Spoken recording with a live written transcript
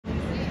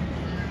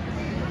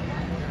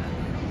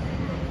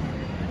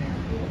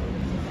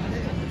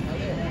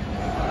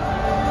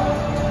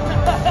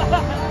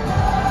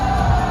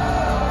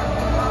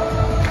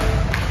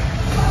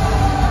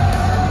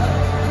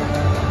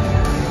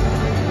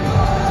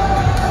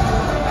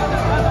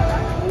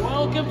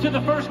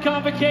first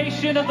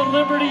convocation of the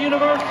Liberty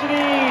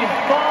University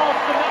fall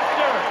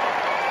semester.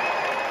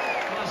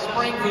 Last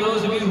spring, for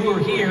those of you who are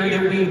here,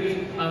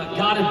 that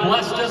God had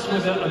blessed us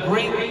with a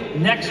great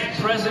next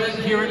president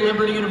here at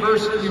Liberty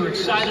University. We were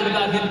excited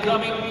about him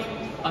coming.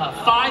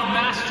 5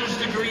 master's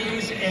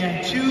degrees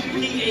and 2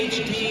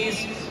 PhDs.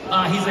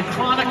 He's a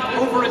chronic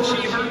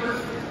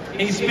overachiever.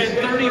 He spent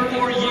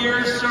 34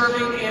 years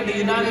serving in the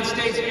United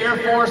States Air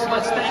Force.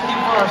 Let's thank him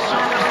for our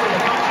service to the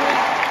country.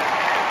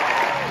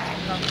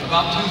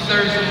 About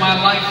 2/3 of my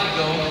life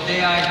ago, the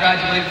day I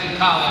graduated from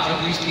college, or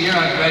at least the year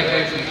I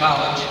graduated from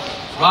college,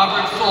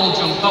 Robert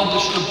Fulghum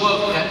published a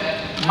book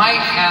that might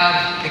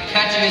have the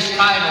catchiest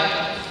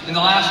title in the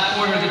last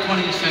quarter of the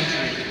 20th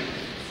century.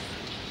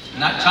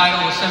 And that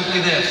title was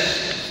simply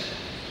this: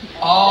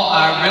 All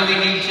I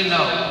Really Need to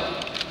Know,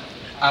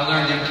 I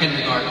Learned in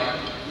Kindergarten.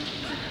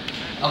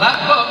 Now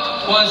that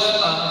book was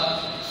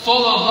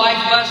full of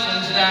life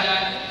lessons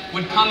that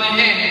would come in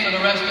handy for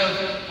the rest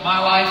of my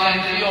life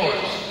and for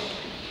yours.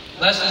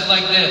 Lessons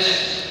like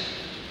this: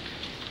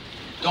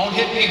 don't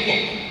hit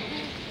people.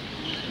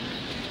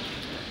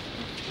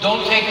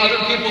 Don't take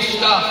other people's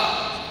stuff.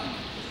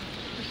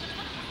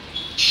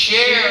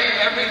 Share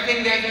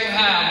everything that you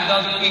have with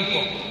other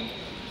people.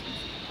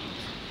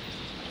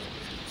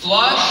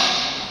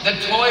 Flush the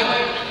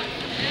toilet.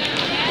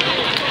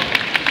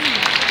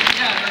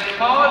 They're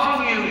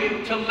causing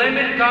you to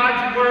limit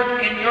God's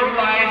work in your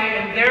life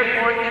and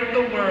therefore in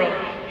the world.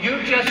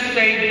 You just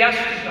say yes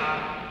to God.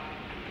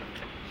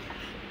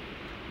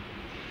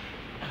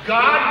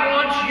 God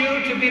wants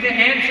you to be the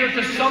answer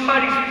to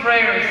somebody's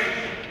prayers.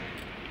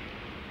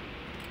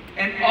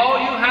 And all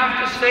you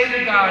have to say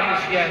to God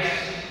is yes.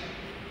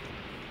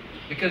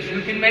 Because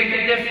you can make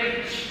a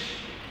difference.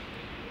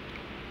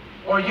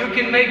 Or you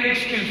can make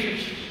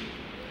excuses.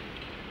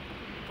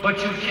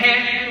 But you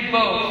can't do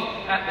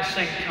both at the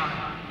same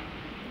time.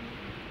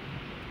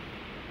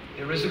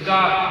 There is a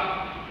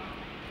God.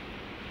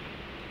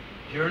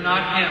 You're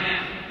not Him.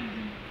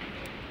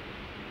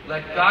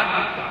 Let God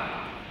be God.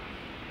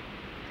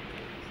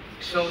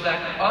 So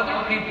that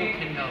other people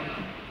can know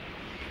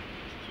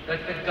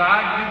that the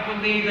God you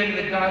believe in,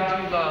 the God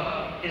you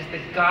love, is the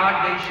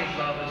God they should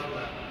love as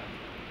well.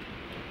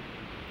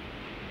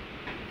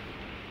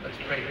 Let's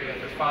pray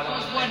together. Father,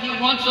 That's what He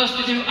wants us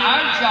to do.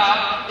 Our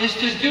job is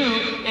to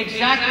do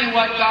exactly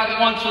what God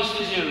wants us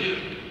to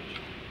do.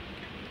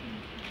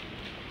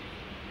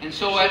 And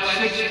so at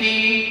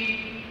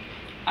 16,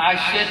 I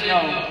said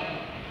no.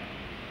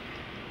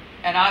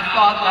 And I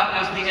thought that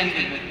was the end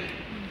of it.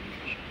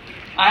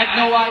 I had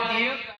no idea.